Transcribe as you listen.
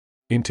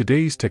In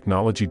today's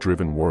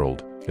technology-driven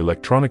world,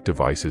 electronic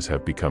devices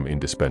have become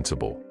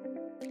indispensable.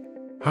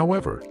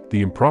 However,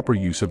 the improper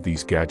use of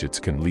these gadgets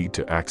can lead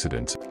to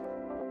accidents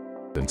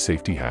and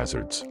safety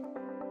hazards.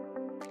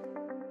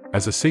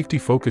 As a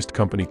safety-focused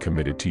company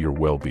committed to your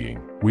well-being,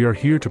 we are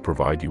here to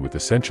provide you with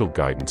essential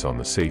guidance on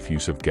the safe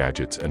use of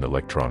gadgets and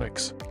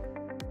electronics.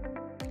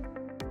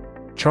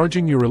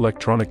 Charging your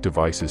electronic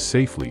devices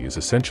safely is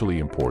essentially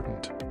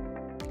important.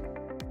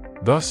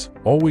 Thus,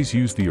 always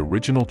use the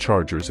original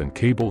chargers and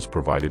cables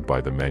provided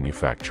by the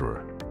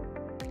manufacturer.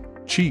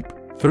 Cheap,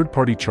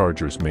 third-party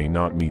chargers may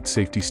not meet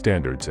safety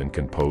standards and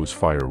can pose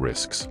fire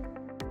risks.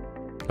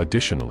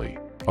 Additionally,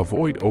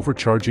 avoid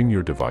overcharging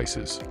your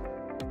devices.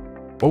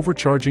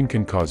 Overcharging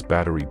can cause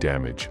battery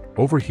damage,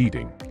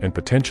 overheating, and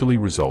potentially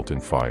result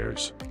in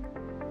fires.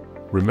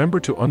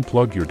 Remember to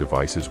unplug your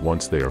devices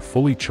once they are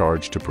fully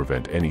charged to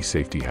prevent any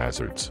safety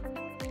hazards.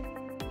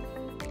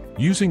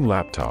 Using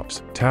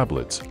laptops,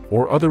 tablets,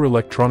 or other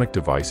electronic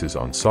devices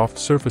on soft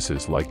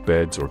surfaces like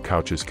beds or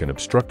couches can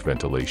obstruct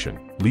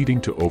ventilation,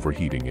 leading to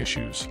overheating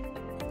issues.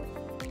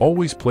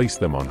 Always place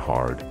them on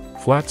hard,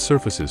 flat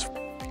surfaces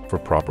for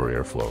proper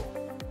airflow.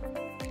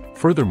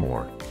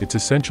 Furthermore, it's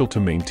essential to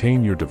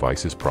maintain your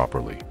devices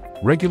properly.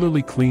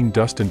 Regularly clean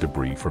dust and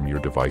debris from your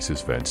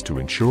device's vents to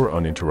ensure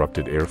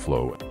uninterrupted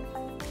airflow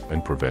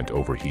and prevent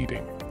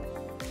overheating.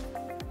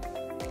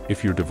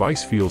 If your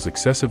device feels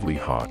excessively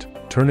hot,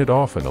 turn it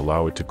off and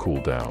allow it to cool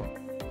down.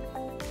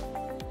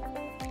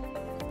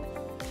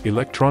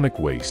 Electronic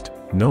waste,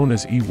 known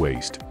as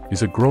e-waste,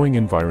 is a growing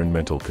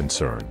environmental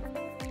concern.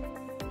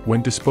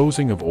 When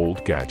disposing of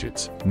old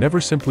gadgets,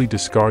 never simply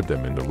discard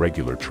them in the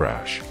regular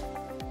trash.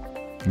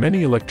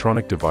 Many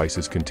electronic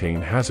devices contain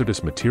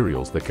hazardous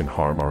materials that can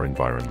harm our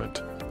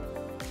environment.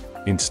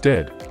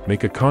 Instead,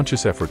 make a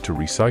conscious effort to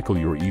recycle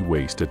your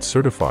e-waste at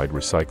certified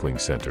recycling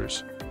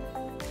centers.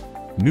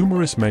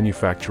 Numerous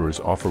manufacturers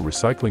offer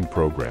recycling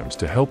programs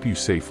to help you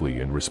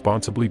safely and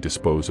responsibly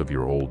dispose of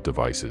your old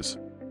devices.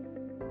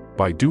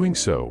 By doing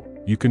so,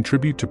 you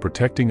contribute to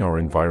protecting our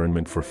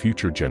environment for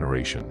future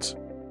generations.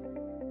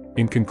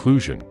 In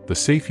conclusion, the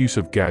safe use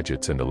of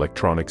gadgets and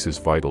electronics is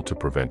vital to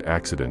prevent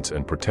accidents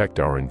and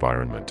protect our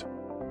environment.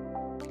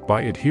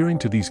 By adhering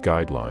to these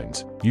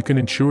guidelines, you can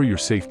ensure your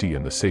safety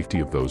and the safety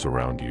of those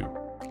around you.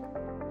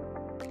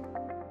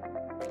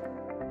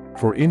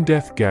 For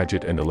in-depth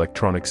gadget and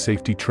electronic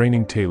safety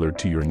training tailored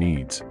to your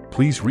needs,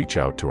 please reach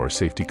out to our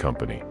safety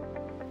company.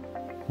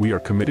 We are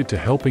committed to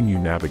helping you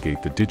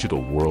navigate the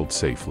digital world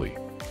safely.